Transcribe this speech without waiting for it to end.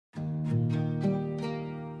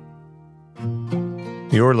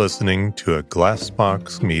You're listening to a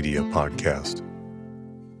Glassbox Media podcast.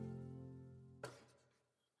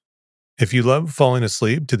 If you love falling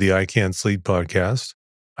asleep to the I Can't Sleep podcast,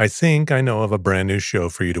 I think I know of a brand new show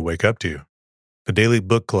for you to wake up to. The Daily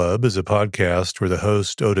Book Club is a podcast where the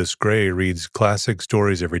host, Otis Gray, reads classic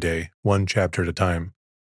stories every day, one chapter at a time.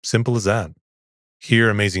 Simple as that. Hear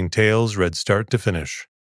amazing tales read start to finish.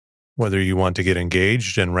 Whether you want to get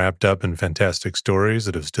engaged and wrapped up in fantastic stories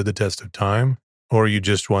that have stood the test of time, or you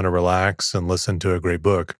just want to relax and listen to a great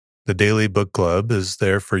book, the Daily Book Club is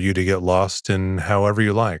there for you to get lost in however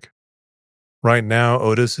you like. Right now,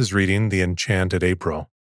 Otis is reading The Enchanted April.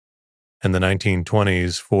 In the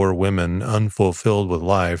 1920s, 4 women, unfulfilled with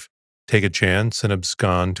life, take a chance and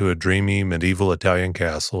abscond to a dreamy medieval Italian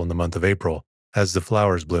castle in the month of April as the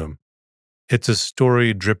flowers bloom. It's a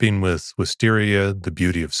story dripping with wisteria, the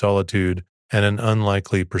beauty of solitude, and an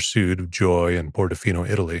unlikely pursuit of joy in Portofino,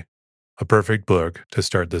 Italy. A perfect book to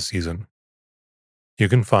start this season. You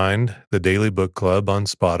can find the Daily Book Club on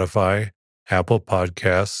Spotify, Apple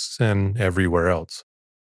Podcasts, and everywhere else.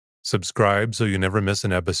 Subscribe so you never miss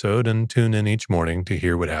an episode and tune in each morning to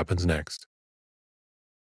hear what happens next.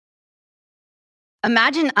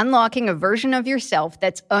 Imagine unlocking a version of yourself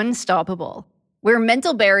that's unstoppable, where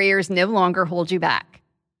mental barriers no longer hold you back.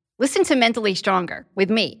 Listen to Mentally Stronger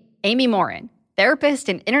with me, Amy Morin, therapist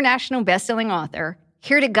and international best-selling author,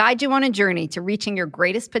 here to guide you on a journey to reaching your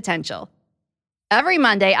greatest potential. Every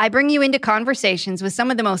Monday, I bring you into conversations with some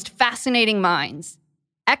of the most fascinating minds.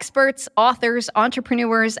 Experts, authors,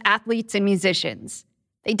 entrepreneurs, athletes, and musicians.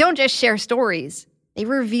 They don't just share stories. They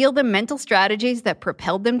reveal the mental strategies that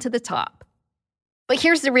propelled them to the top. But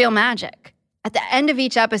here's the real magic. At the end of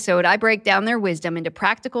each episode, I break down their wisdom into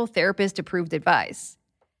practical therapist-approved advice.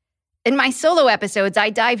 In my solo episodes, I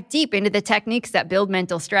dive deep into the techniques that build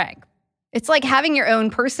mental strength. It's like having your own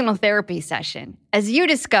personal therapy session as you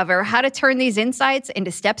discover how to turn these insights into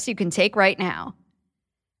steps you can take right now.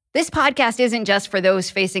 This podcast isn't just for those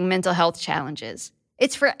facing mental health challenges.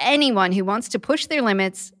 It's for anyone who wants to push their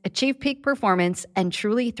limits, achieve peak performance, and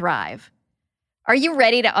truly thrive. Are you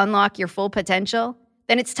ready to unlock your full potential?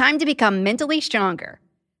 Then it's time to become mentally stronger.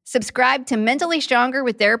 Subscribe to Mentally Stronger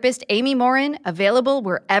with therapist Amy Morin, available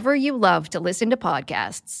wherever you love to listen to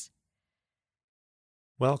podcasts.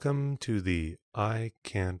 Welcome to the I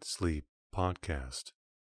Can't Sleep podcast,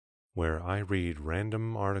 where I read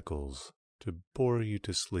random articles to bore you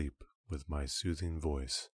to sleep with my soothing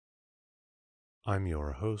voice. I'm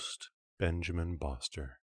your host, Benjamin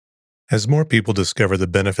Boster. As more people discover the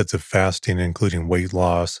benefits of fasting, including weight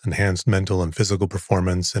loss, enhanced mental and physical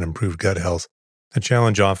performance, and improved gut health, the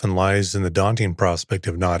challenge often lies in the daunting prospect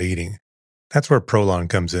of not eating. That's where Prolon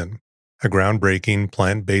comes in, a groundbreaking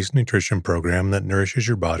plant-based nutrition program that nourishes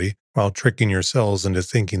your body while tricking your cells into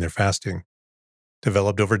thinking they're fasting.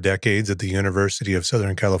 Developed over decades at the University of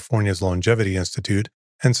Southern California's Longevity Institute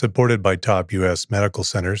and supported by top U.S. medical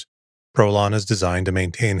centers, Prolon is designed to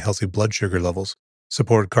maintain healthy blood sugar levels,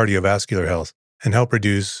 support cardiovascular health, and help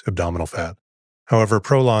reduce abdominal fat. However,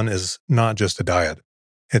 Prolon is not just a diet.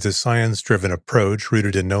 It's a science-driven approach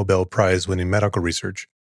rooted in Nobel Prize-winning medical research.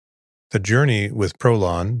 The journey with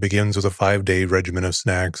Prolon begins with a 5-day regimen of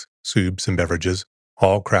snacks, soups, and beverages,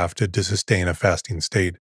 all crafted to sustain a fasting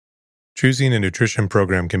state. Choosing a nutrition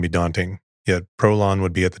program can be daunting, yet Prolon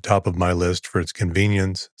would be at the top of my list for its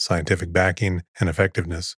convenience, scientific backing, and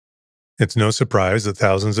effectiveness. It's no surprise that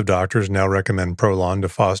thousands of doctors now recommend Prolon to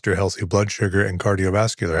foster healthy blood sugar and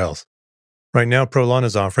cardiovascular health. Right now, Prolon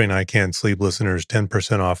is offering I Can't Sleep listeners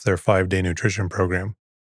 10% off their 5-day nutrition program.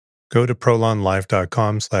 Go to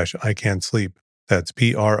prolonlife.com/ican'tsleep. That's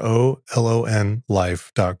PROLON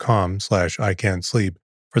life.com/ican'tsleep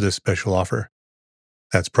for this special offer.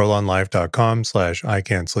 That's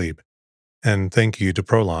prolonlife.com/ican'tsleep. And thank you to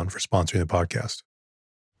Prolon for sponsoring the podcast.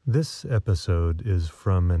 This episode is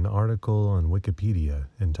from an article on Wikipedia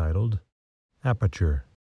entitled Aperture.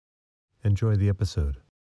 Enjoy the episode.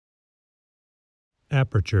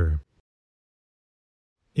 Aperture.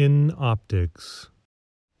 In optics,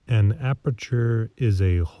 an aperture is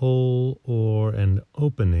a hole or an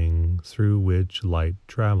opening through which light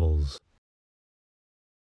travels.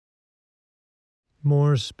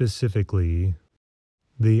 More specifically,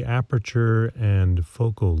 the aperture and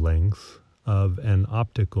focal length of an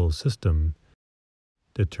optical system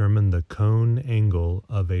determine the cone angle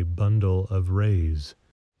of a bundle of rays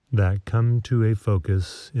that come to a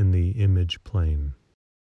focus in the image plane.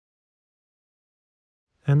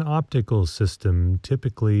 An optical system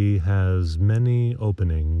typically has many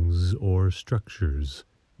openings or structures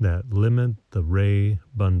that limit the ray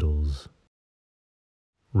bundles.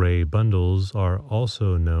 Ray bundles are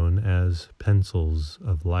also known as pencils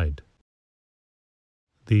of light.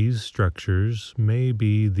 These structures may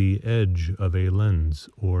be the edge of a lens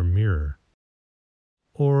or mirror,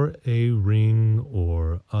 or a ring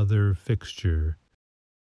or other fixture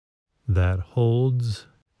that holds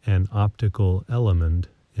an optical element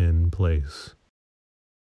in place,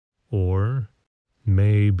 or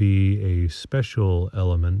may be a special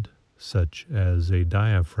element such as a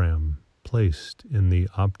diaphragm placed in the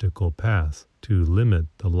optical path to limit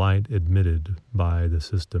the light admitted by the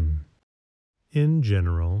system. In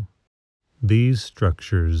general, these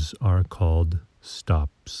structures are called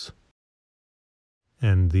stops,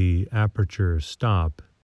 and the aperture stop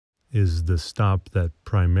is the stop that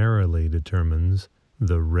primarily determines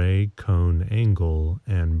the ray cone angle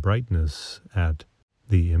and brightness at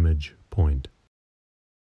the image point.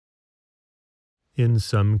 In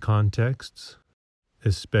some contexts,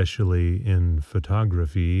 especially in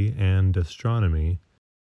photography and astronomy,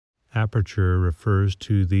 aperture refers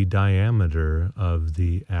to the diameter of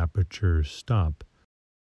the aperture stop,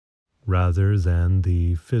 rather than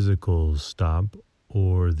the physical stop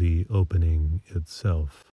or the opening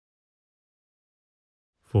itself.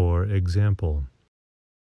 For example,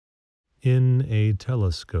 in a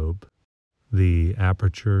telescope, the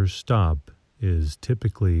aperture stop is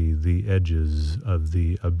typically the edges of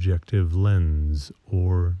the objective lens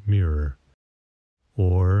or mirror,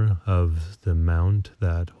 or of the mount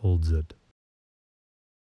that holds it.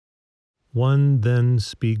 One then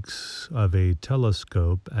speaks of a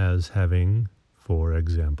telescope as having, for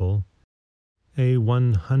example, a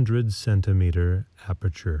 100 centimeter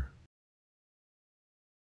aperture.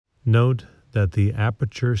 Note that the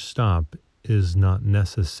aperture stop is not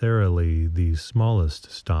necessarily the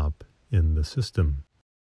smallest stop in the system.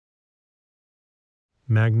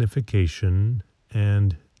 Magnification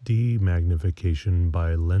and demagnification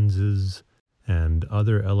by lenses and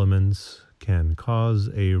other elements can cause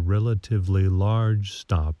a relatively large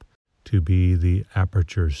stop to be the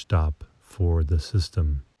aperture stop for the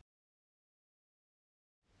system.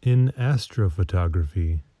 In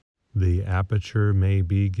astrophotography, the aperture may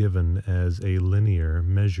be given as a linear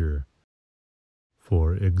measure,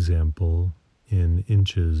 for example, in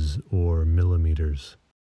inches or millimeters,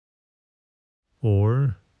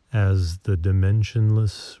 or as the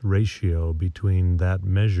dimensionless ratio between that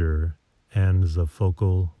measure and the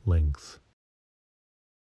focal length.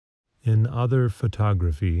 In other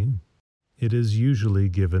photography, it is usually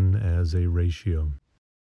given as a ratio.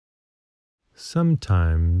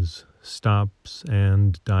 Sometimes stops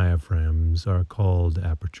and diaphragms are called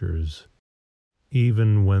apertures,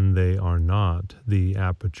 even when they are not the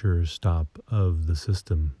aperture stop of the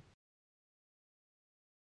system.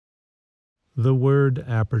 The word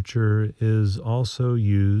aperture is also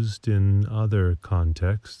used in other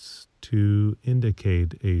contexts to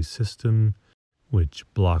indicate a system which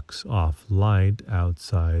blocks off light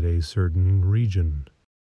outside a certain region.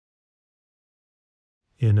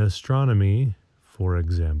 In astronomy, for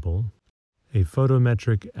example, a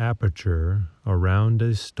photometric aperture around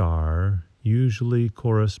a star usually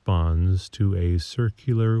corresponds to a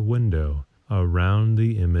circular window around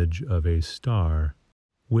the image of a star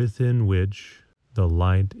within which the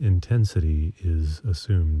light intensity is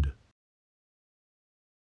assumed.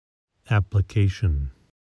 Application.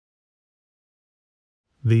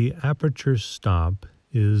 The aperture stop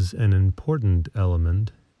is an important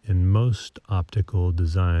element in most optical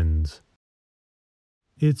designs.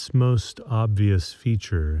 Its most obvious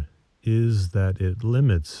feature is that it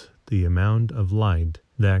limits the amount of light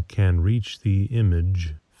that can reach the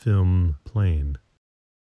image film plane.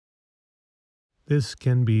 This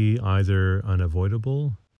can be either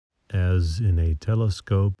unavoidable, as in a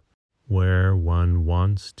telescope where one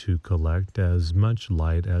wants to collect as much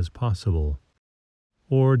light as possible,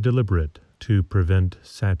 or deliberate to prevent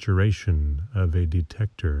saturation of a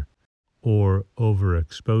detector or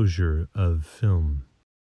overexposure of film.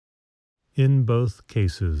 In both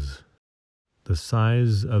cases, the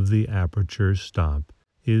size of the aperture stop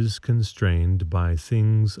is constrained by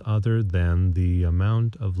things other than the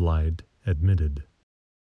amount of light admitted.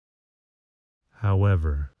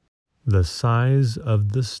 However, the size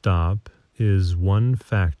of the stop is one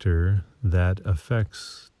factor that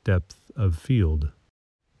affects depth of field.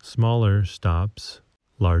 Smaller stops,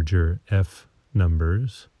 larger F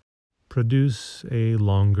numbers, produce a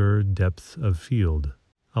longer depth of field,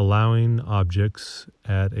 allowing objects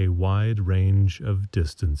at a wide range of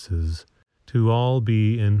distances to all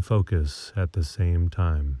be in focus at the same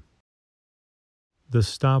time. The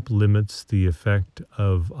stop limits the effect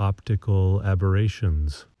of optical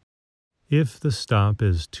aberrations. If the stop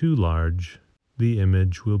is too large, the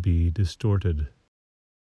image will be distorted.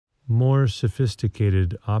 More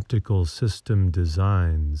sophisticated optical system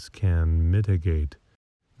designs can mitigate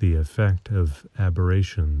the effect of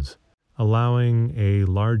aberrations, allowing a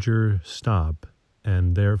larger stop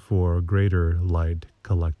and therefore greater light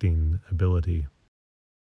collecting ability.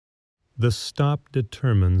 The stop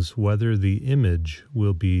determines whether the image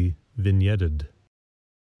will be vignetted.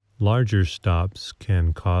 Larger stops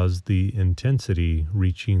can cause the intensity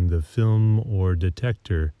reaching the film or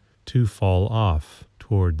detector to fall off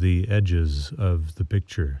toward the edges of the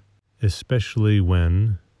picture, especially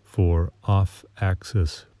when, for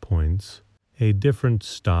off-axis points, a different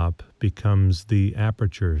stop becomes the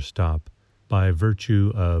aperture stop by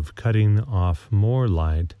virtue of cutting off more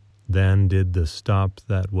light than did the stop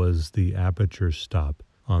that was the aperture stop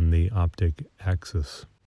on the optic axis.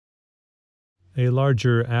 A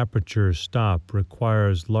larger aperture stop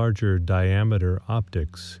requires larger diameter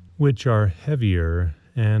optics, which are heavier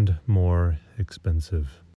and more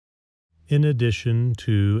expensive. In addition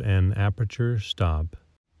to an aperture stop,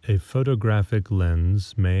 a photographic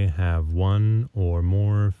lens may have one or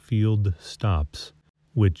more field stops,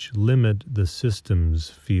 which limit the system's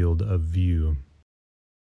field of view.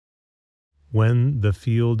 When the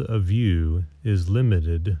field of view is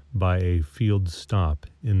limited by a field stop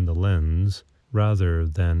in the lens rather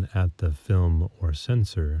than at the film or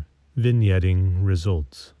sensor, vignetting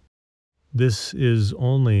results. This is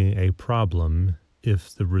only a problem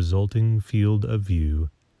if the resulting field of view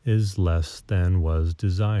is less than was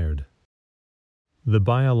desired. The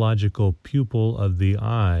biological pupil of the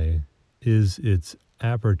eye is its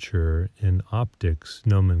aperture in optics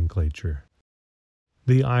nomenclature.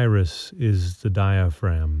 The iris is the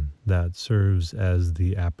diaphragm that serves as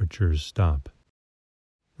the aperture stop.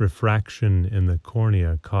 Refraction in the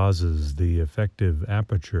cornea causes the effective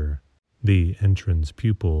aperture, the entrance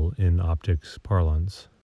pupil in optics parlance,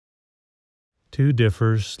 to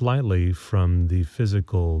differ slightly from the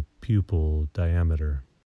physical pupil diameter.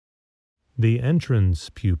 The entrance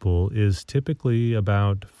pupil is typically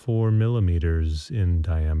about 4 millimeters in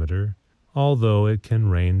diameter, although it can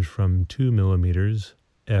range from 2 millimeters,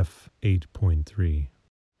 f8.3,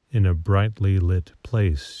 in a brightly lit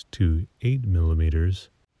place to 8 millimeters,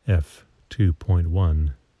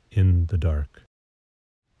 f2.1, in the dark.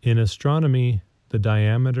 In astronomy, the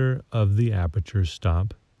diameter of the aperture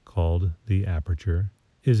stop, called the aperture,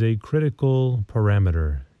 is a critical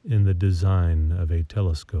parameter in the design of a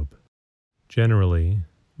telescope. Generally,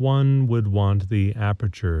 one would want the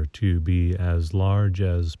aperture to be as large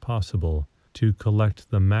as possible to collect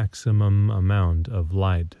the maximum amount of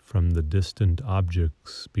light from the distant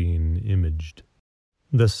objects being imaged.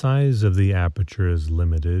 The size of the aperture is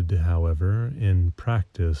limited, however, in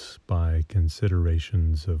practice by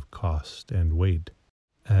considerations of cost and weight,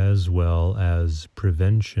 as well as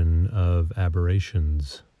prevention of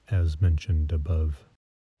aberrations, as mentioned above.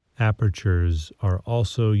 Apertures are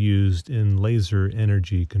also used in laser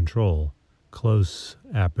energy control, close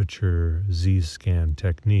aperture Z-scan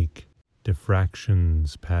technique,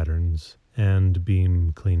 diffractions patterns, and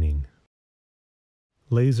beam cleaning.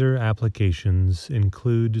 Laser applications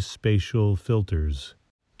include spatial filters,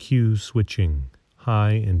 Q switching,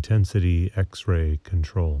 high-intensity X-ray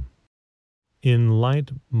control. In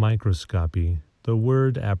light microscopy, the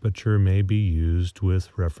word aperture may be used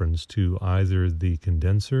with reference to either the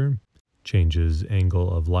condenser, changes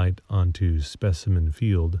angle of light onto specimen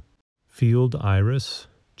field iris,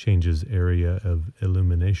 changes area of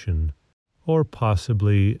illumination, or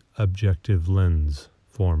possibly objective lens,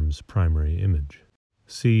 forms primary image.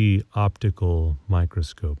 See optical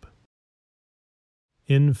microscope.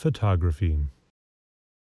 In photography,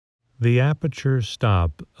 the aperture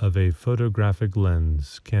stop of a photographic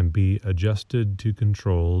lens can be adjusted to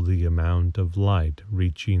control the amount of light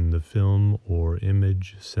reaching the film or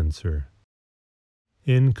image sensor.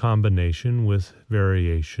 In combination with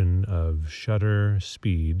variation of shutter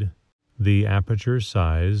speed, the aperture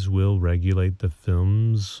size will regulate the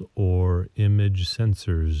film's or image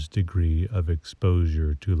sensor's degree of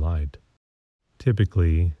exposure to light.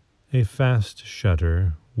 Typically, a fast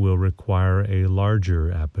shutter will require a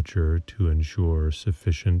larger aperture to ensure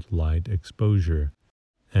sufficient light exposure,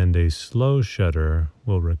 and a slow shutter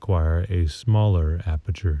will require a smaller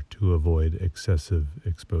aperture to avoid excessive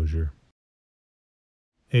exposure.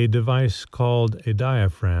 A device called a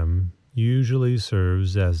diaphragm usually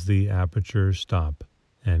serves as the aperture stop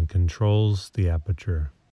and controls the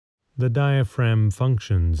aperture. The diaphragm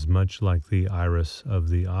functions much like the iris of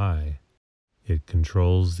the eye. It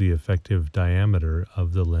controls the effective diameter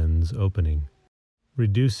of the lens opening.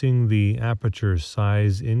 Reducing the aperture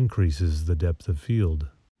size increases the depth of field,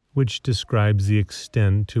 which describes the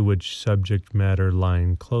extent to which subject matter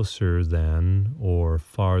lying closer than or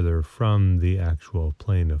farther from the actual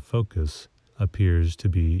plane of focus appears to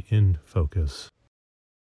be in focus.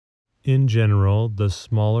 In general, the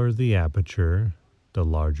smaller the aperture, the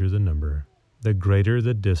larger the number. The greater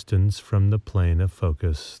the distance from the plane of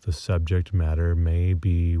focus the subject matter may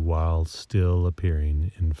be while still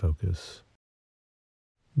appearing in focus.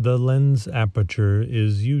 The lens aperture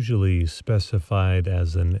is usually specified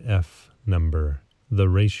as an F number, the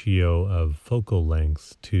ratio of focal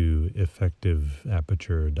length to effective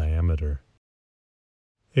aperture diameter.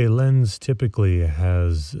 A lens typically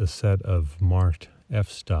has a set of marked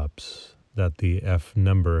f-stops that the f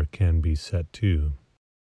number can be set to.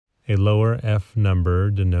 A lower f number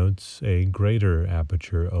denotes a greater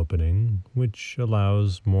aperture opening, which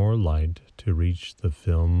allows more light to reach the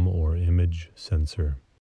film or image sensor.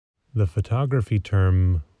 The photography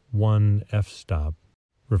term 1 f-stop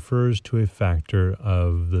refers to a factor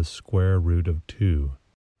of the square root of 2,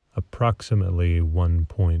 approximately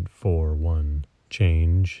 1.41,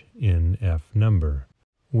 change in f number,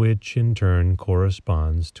 which in turn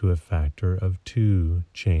corresponds to a factor of 2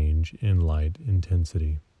 change in light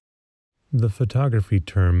intensity. The photography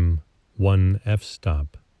term 1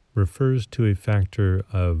 f-stop refers to a factor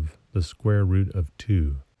of the square root of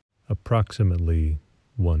 2, approximately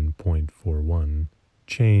 1.41,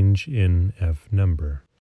 change in f number,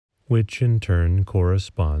 which in turn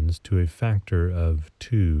corresponds to a factor of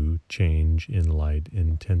 2 change in light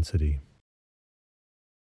intensity.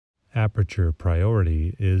 Aperture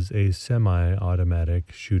priority is a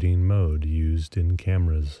semi-automatic shooting mode used in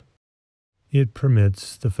cameras. It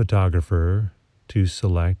permits the photographer to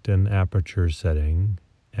select an aperture setting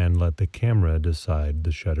and let the camera decide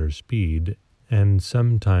the shutter speed and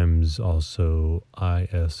sometimes also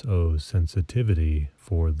ISO sensitivity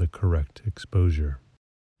for the correct exposure.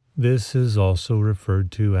 This is also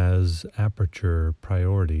referred to as aperture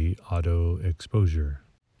priority auto exposure,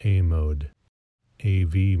 A mode,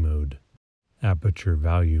 AV mode, aperture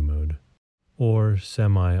value mode, or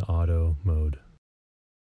semi-auto mode.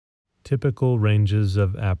 Typical ranges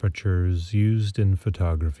of apertures used in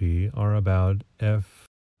photography are about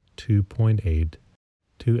f2.8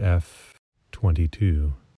 to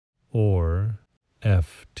f22 or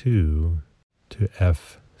f2 to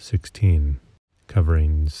f16,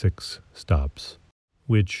 covering 6 stops,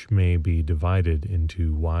 which may be divided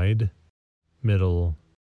into wide, middle,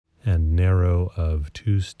 and narrow of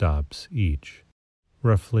 2 stops each,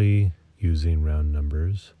 roughly using round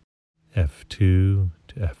numbers, f2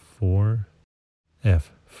 to f4,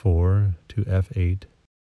 f4 to f8,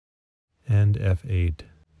 and f8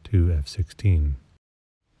 to f16,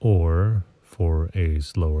 or, for a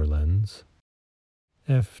slower lens,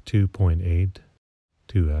 f2.8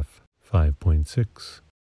 to f5.6,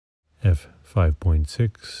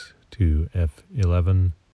 f5.6 to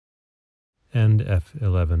f11, and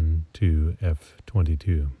f11 to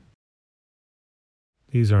f22.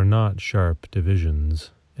 These are not sharp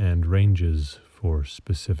divisions, and ranges for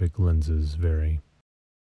specific lenses vary.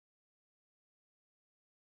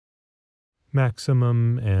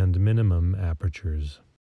 Maximum and minimum apertures.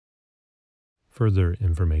 Further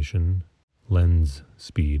information, lens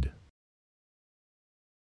speed.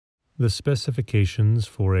 The specifications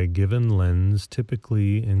for a given lens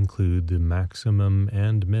typically include the maximum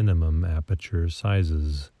and minimum aperture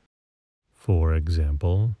sizes. For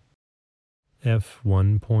example,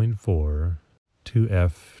 f1.4 to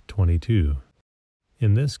f22.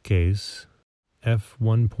 In this case,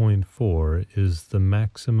 f1.4 is the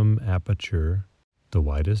maximum aperture, the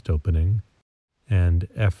widest opening, and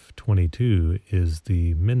f22 is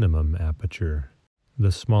the minimum aperture,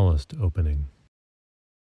 the smallest opening.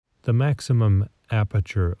 The maximum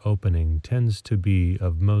aperture opening tends to be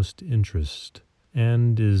of most interest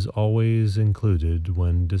and is always included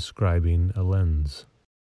when describing a lens.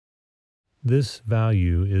 This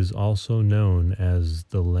value is also known as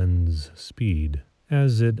the lens speed,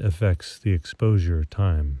 as it affects the exposure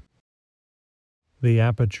time. The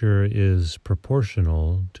aperture is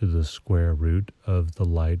proportional to the square root of the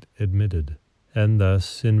light admitted, and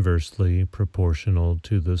thus inversely proportional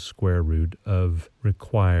to the square root of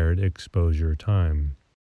required exposure time,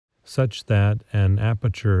 such that an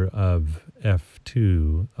aperture of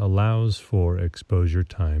f2 allows for exposure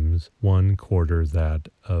times 1/4 that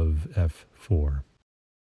of f4.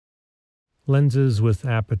 Lenses with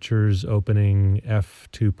apertures opening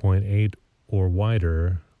f2.8 or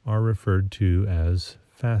wider are referred to as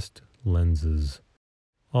fast lenses.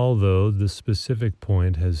 Although the specific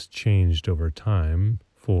point has changed over time,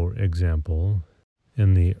 for example,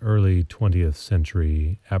 In the early 20th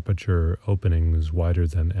century, aperture openings wider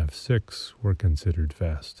than f6 were considered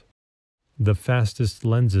fast. The fastest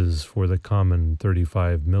lenses for the common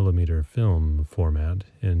 35mm film format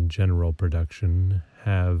in general production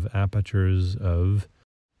have apertures of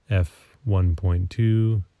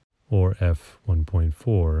f1.2 or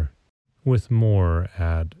f1.4, with more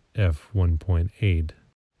at f1.8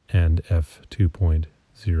 and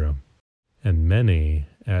f2.0, and many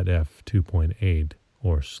at f2.8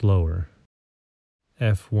 or slower.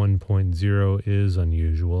 f1.0 is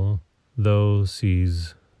unusual, though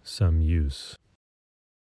sees some use.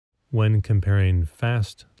 When comparing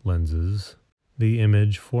fast lenses, the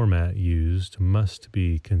image format used must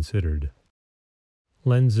be considered.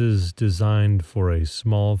 Lenses designed for a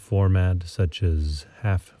small format such as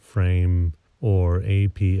half frame or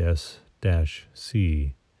APS-C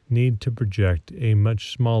need to project a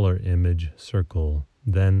much smaller image circle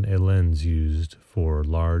than a lens used for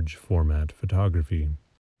large format photography.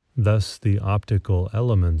 Thus, the optical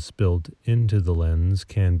elements built into the lens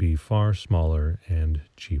can be far smaller and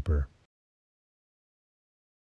cheaper.